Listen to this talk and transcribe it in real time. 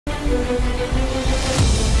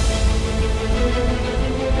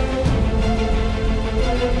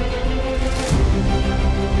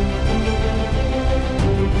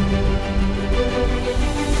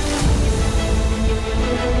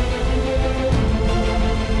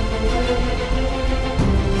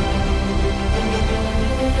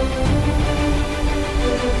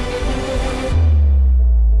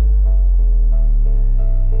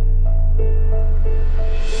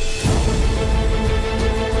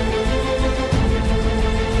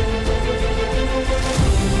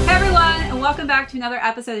welcome back to another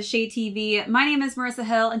episode of Shade TV. My name is Marissa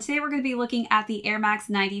Hill, and today we're going to be looking at the Air Max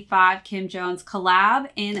 95 Kim Jones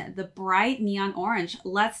collab in the bright neon orange.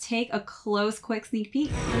 Let's take a close, quick sneak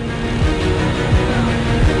peek.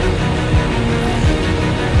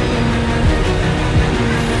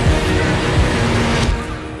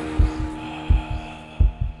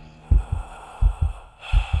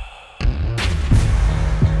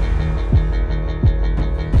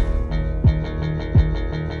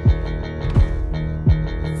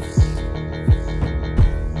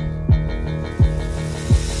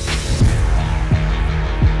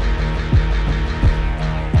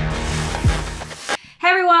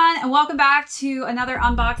 And welcome back to another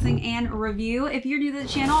unboxing and review. If you're new to the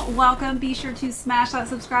channel, welcome. Be sure to smash that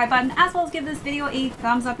subscribe button, as well as give this video a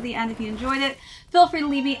thumbs up at the end if you enjoyed it. Feel free to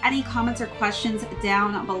leave me any comments or questions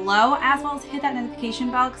down below, as well as hit that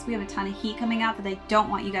notification bell because we have a ton of heat coming out that I don't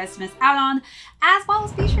want you guys to miss out on. As well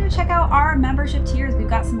as be sure to check out our membership tiers. We've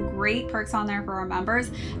got some great perks on there for our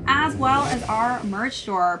members, as well as our merch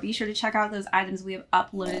store. Be sure to check out those items we have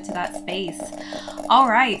uploaded to that space. All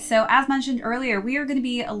right, so as mentioned earlier, we are going to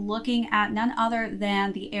be looking at none other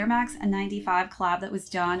than the Air Max 95 collab that was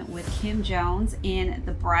done with Kim Jones in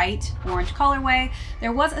the bright orange colorway.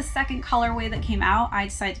 There was a second colorway that came out. I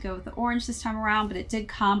decided to go with the orange this time around, but it did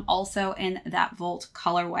come also in that Volt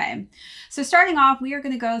colorway. So starting off, we are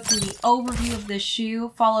going to go through the overview of this shoe,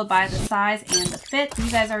 followed by the size and the fit. You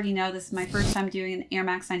guys already know this is my first time doing an Air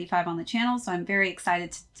Max 95 on the channel, so I'm very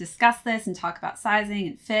excited to discuss this and talk about sizing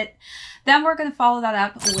and fit. Then we're going to follow that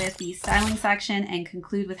up with the styling section and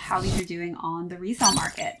conclude with how these are doing on the resale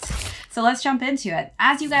market. So let's jump into it.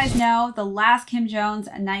 As you guys know, the last Kim Jones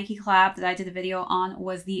Nike collab that I did a video on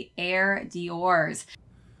was the Air Diors.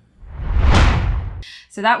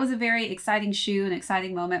 So that was a very exciting shoe, an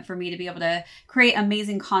exciting moment for me to be able to create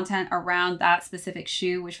amazing content around that specific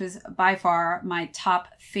shoe, which was by far my top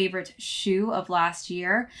favorite shoe of last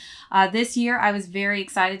year. This year, I was very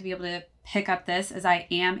excited to be able to pick up this, as I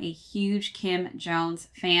am a huge Kim Jones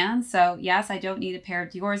fan. So yes, I don't need a pair of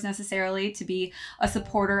Dior's necessarily to be a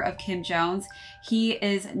supporter of Kim Jones. He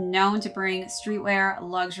is known to bring streetwear,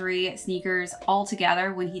 luxury, sneakers all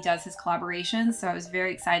together when he does his collaborations. So I was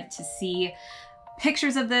very excited to see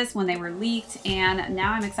pictures of this when they were leaked, and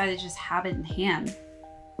now I'm excited to just have it in hand.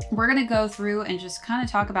 We're going to go through and just kind of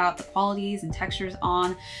talk about the qualities and textures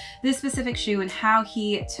on this specific shoe and how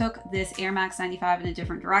he took this Air Max 95 in a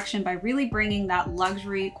different direction by really bringing that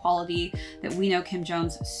luxury quality that we know Kim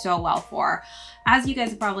Jones so well for. As you guys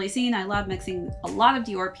have probably seen, I love mixing a lot of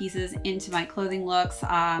Dior pieces into my clothing looks,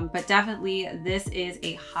 but definitely this is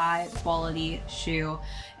a high quality shoe.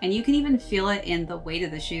 And you can even feel it in the weight of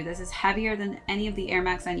the shoe. This is heavier than any of the Air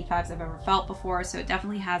Max 95s I've ever felt before, so it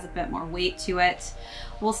definitely has a bit more weight to it.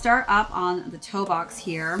 We'll start up on the toe box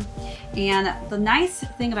here. And the nice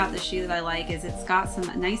thing about this shoe that I like is it's got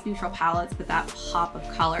some nice neutral palettes, but that pop of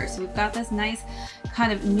color. So we've got this nice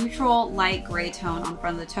kind of neutral light gray tone on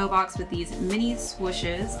front of the toe box with these mini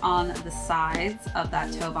swooshes on the sides of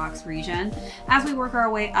that toe box region. As we work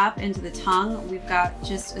our way up into the tongue, we've got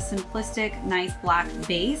just a simplistic, nice black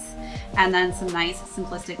base, and then some nice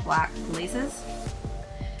simplistic black laces.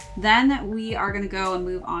 Then we are going to go and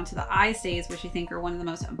move on to the eye stays, which I think are one of the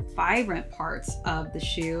most vibrant parts of the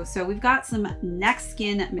shoe. So we've got some neck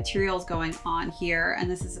skin materials going on here,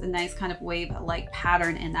 and this is a nice kind of wave-like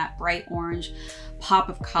pattern in that bright orange pop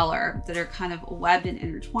of color that are kind of webbed and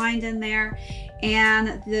intertwined in there.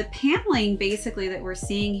 And the paneling basically that we're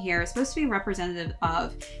seeing here is supposed to be representative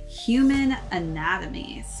of human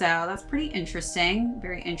anatomy. So that's pretty interesting,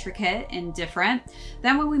 very intricate and different.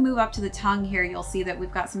 Then when we move up to the tongue here, you'll see that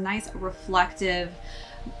we've got some nice reflective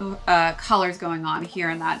colors going on here,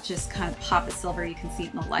 and that just kind of pop of silver. You can see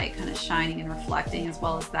it in the light kind of shining and reflecting, as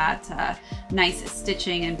well as that nice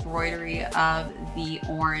stitching and embroidery of the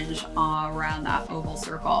orange around that oval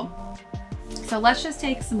circle. So let's just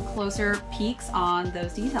take some closer peeks on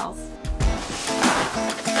those details.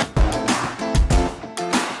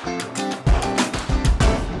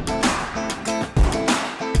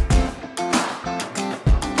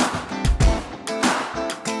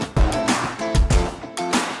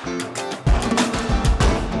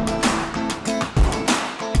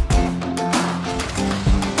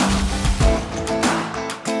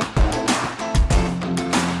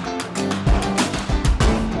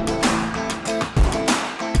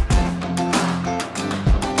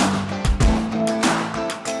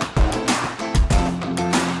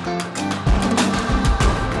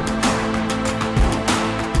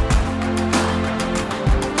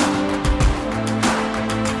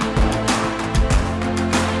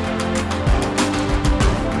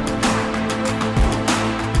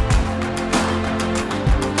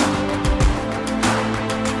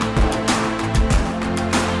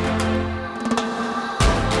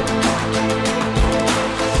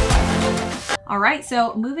 All right,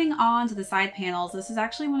 so moving on to the side panels, this is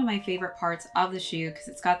actually one of my favorite parts of the shoe because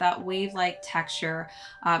it's got that wave-like texture.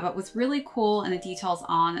 But what's really cool in the details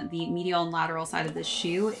on the medial and lateral side of the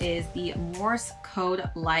shoe is the Morse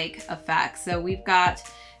code-like effect. So we've got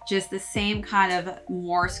just the same kind of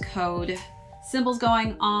Morse code symbols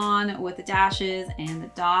going on with the dashes and the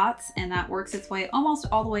dots, and that works its way almost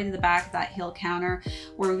all the way to the back of that heel counter,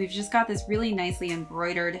 where we've just got this really nicely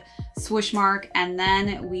embroidered swoosh mark, and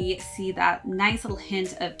then we see that nice little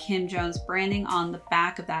hint of Kim Jones branding on the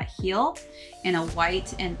back of that heel in a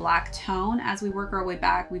white and black tone. As we work our way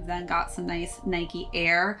back, we've then got some nice Nike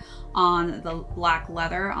Air on the black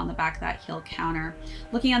leather on the back of that heel counter.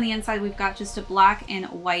 Looking on the inside, we've got just a black and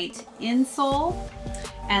white insole,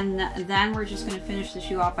 and then we're just going to finish the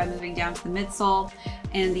shoe off by moving down to the midsole.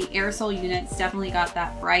 And the air sole unit's definitely got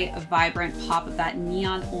that bright, vibrant pop of that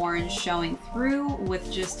neon orange showing through with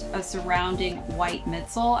just a surrounding white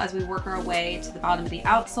midsole. As we work our way to the bottom of the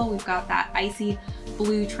outsole, we've got that icy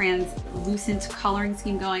blue translucent coloring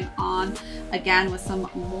scheme going on, again with some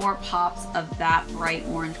more pops of that bright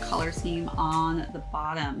orange color scheme on the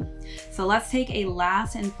bottom. So let's take a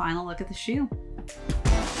last and final look at the shoe.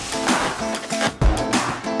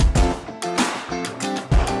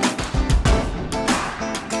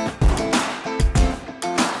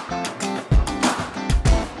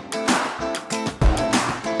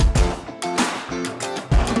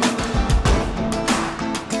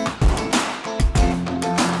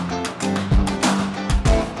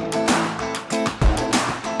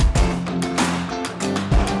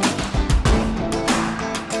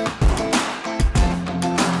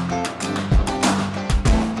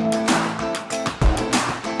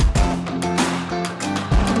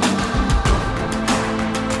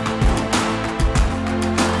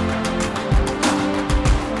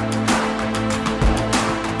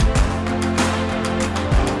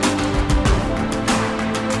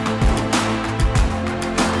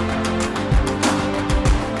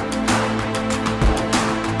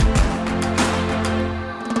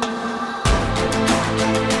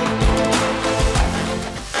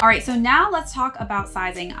 All right, so now let's talk about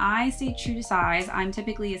sizing. I stay true to size. I'm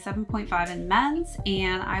typically a 7.5 in men's,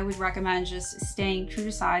 and I would recommend just staying true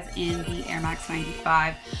to size in the Air Max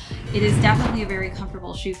 95. It is definitely a very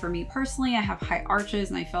comfortable shoe for me personally. I have high arches,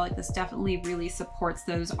 and I feel like this definitely really supports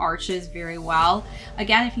those arches very well.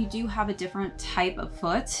 Again, if you do have a different type of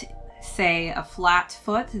foot, say a flat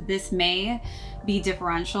foot, this may be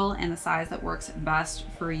differential in the size that works best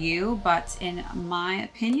for you, but in my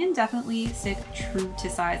opinion, definitely stick true to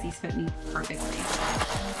size. These fit me perfectly.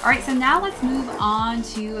 All right, so now let's move on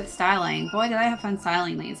to styling. Boy, did I have fun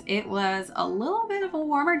styling these. It was a little bit of a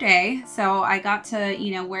warmer day, so I got to,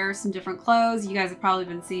 wear some different clothes. You guys have probably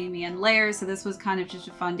been seeing me in layers, so this was kind of just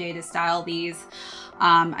a fun day to style these.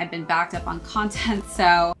 I've been backed up on content,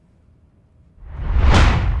 so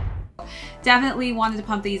definitely wanted to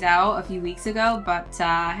pump these out a few weeks ago, but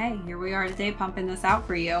hey, here we are today pumping this out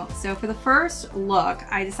for you. So for the first look,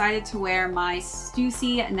 I decided to wear my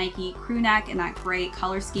Stussy Nike crew neck in that gray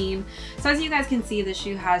color scheme. So as you guys can see, the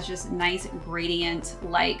shoe has just nice gradient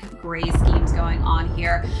like gray schemes going on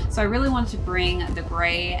here. So I really wanted to bring the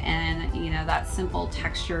gray and that simple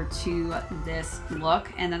texture to this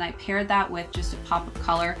look. And then I paired that with just a pop of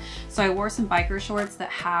color. So I wore some biker shorts that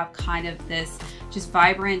have kind of this just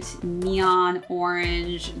vibrant neon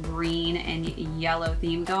orange, green, and yellow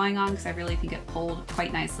theme going on, because I really think it pulled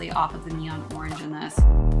quite nicely off of the neon orange in this.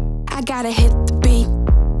 I gotta hit the beat.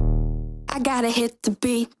 I gotta hit the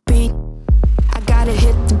beat, beat. I gotta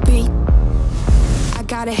hit the beat. I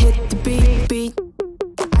gotta hit the beat, beat.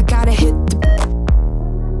 I gotta hit the beat.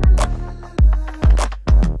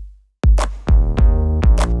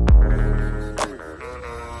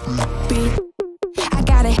 I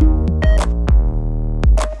gotta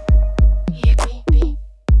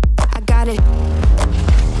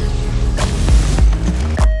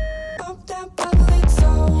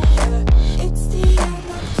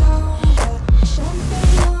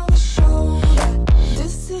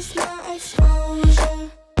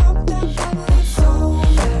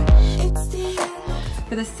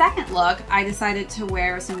For the second look, I decided to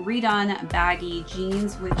wear some redone baggy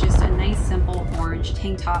jeans with just a nice simple orange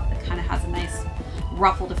tank top that kind of has a nice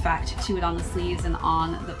ruffled effect to it on the sleeves and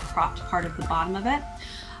on the cropped part of the bottom of it.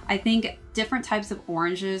 I think different types of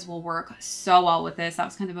oranges will work so well with this. That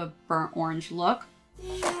was kind of a burnt orange look.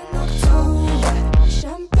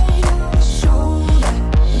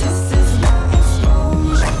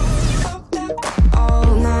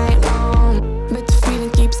 All night long, but the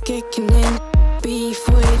feeling keeps kicking in. Beef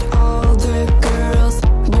with all the girls,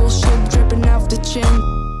 bullshit dripping off the chin.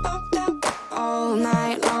 All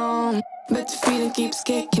night long, but the feeling keeps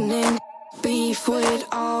kicking in. Beef with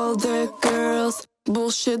all the girls,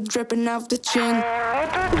 bullshit dripping off the chin.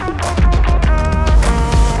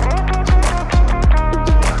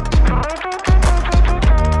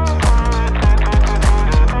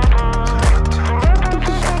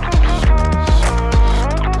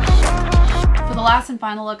 Last and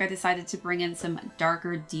final look, I decided to bring in some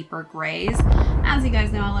darker, deeper grays. As you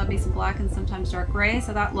guys know, I love me some black and sometimes dark gray,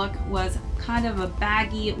 so that look was kind of a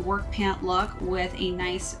baggy work pant look with a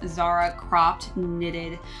nice Zara cropped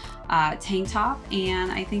knitted tank top,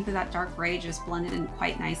 and I think that that dark gray just blended in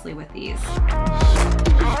quite nicely with these.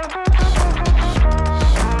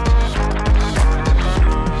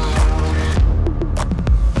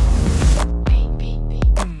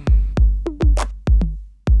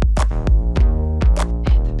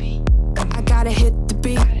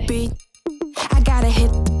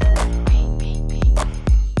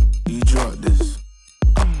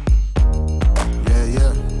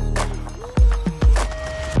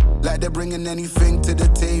 Bringing anything to the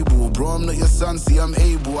table, bro. I'm not your son, see I'm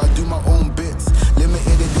able. I do my own bits,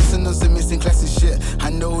 limited edition on some missing classic shit.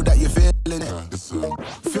 I know that you're feeling it.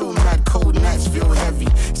 Feel mad, cold nights feel heavy.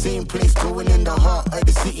 Same place, going in the heart of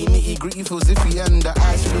the city. Nitty gritty feels iffy and the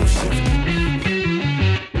eyes feel shifty.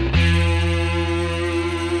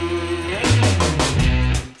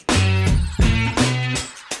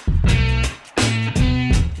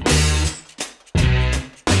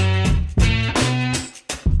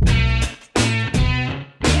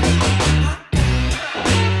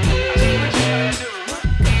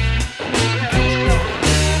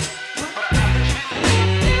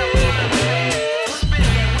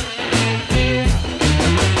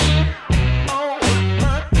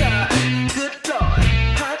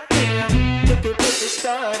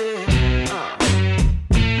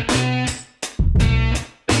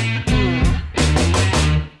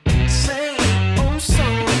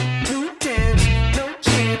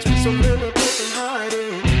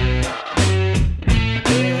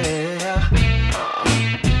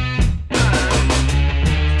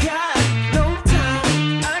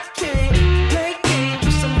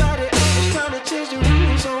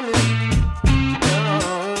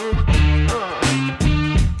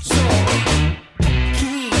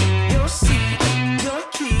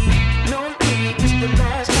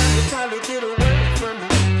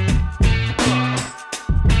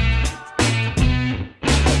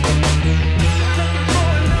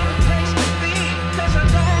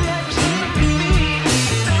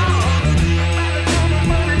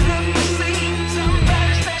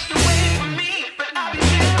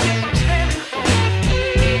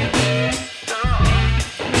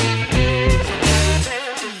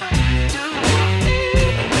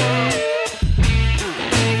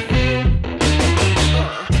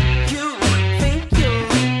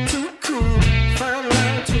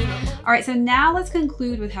 All right, so now let's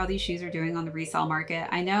conclude with how these shoes are doing on the resale market.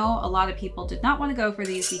 I know a lot of people did not want to go for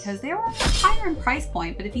these because they were higher in price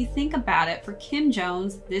point, but if you think about it, for Kim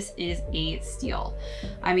Jones, this is a steal.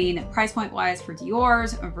 I mean, price point wise for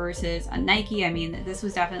Dior's versus a Nike, I mean, this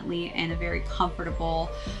was definitely in a very comfortable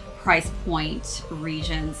price point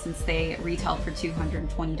region since they retailed for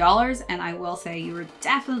 $220. And I will say you were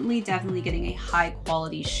definitely getting a high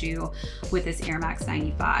quality shoe with this Air Max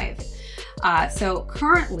 95. So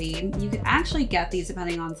currently you could actually get these,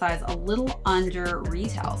 depending on size, a little under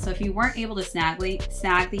retail. So if you weren't able to snag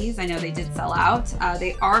these, I know they did sell out.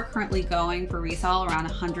 They are currently going for resale around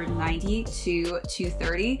 $190 to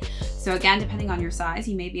 $230. So again, depending on your size,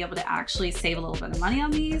 you may be able to actually save a little bit of money on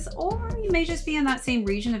these, or you may just be in that same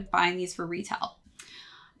region of buying these for retail.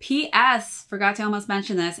 P.S. Forgot to almost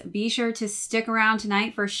mention this. Be sure to stick around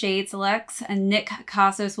tonight for Shade Selects, and Nick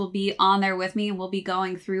Casas will be on there with me, and we'll be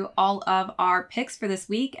going through all of our picks for this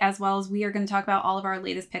week, as well as we are going to talk about all of our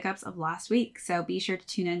latest pickups of last week. So be sure to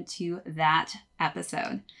tune into that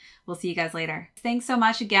episode. We'll see you guys later. Thanks so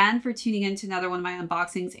much again for tuning in to another one of my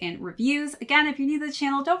unboxings and reviews. Again, if you're new to the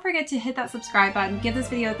channel, don't forget to hit that subscribe button. Give this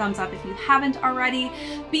video a thumbs up if you haven't already.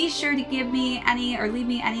 Be sure to give me any or leave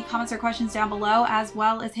me any comments or questions down below, as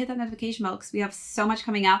well as hit that notification bell because we have so much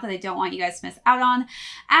coming out that I don't want you guys to miss out on,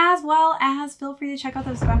 as well as feel free to check out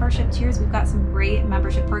those membership tiers. We've got some great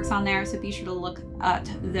membership perks on there, so be sure to look at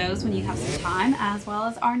those when you have some time, as well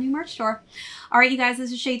as our new merch store. All right, you guys,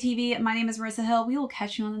 this is ShadeTV. My name is Marissa Hill. We will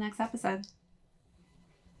catch you on the next episode.